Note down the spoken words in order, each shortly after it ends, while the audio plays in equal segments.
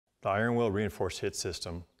The Iron Will reinforced hit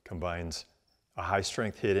system combines a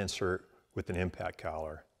high-strength hit insert with an impact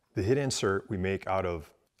collar. The hit insert we make out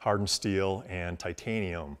of hardened steel and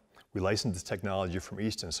titanium. We licensed the technology from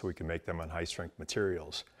Easton so we can make them on high-strength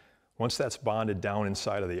materials. Once that's bonded down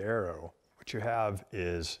inside of the arrow, what you have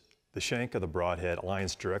is the shank of the broadhead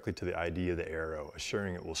aligns directly to the ID of the arrow,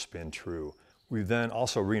 assuring it will spin true. We then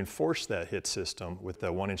also reinforced that hit system with a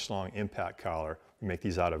 1-inch long impact collar. We make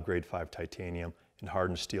these out of grade 5 titanium and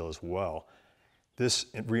hardened steel as well. This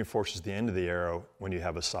reinforces the end of the arrow when you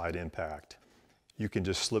have a side impact. You can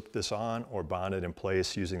just slip this on or bond it in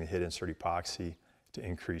place using the hit insert epoxy to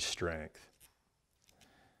increase strength.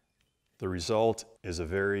 The result is a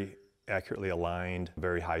very accurately aligned,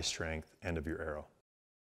 very high strength end of your arrow.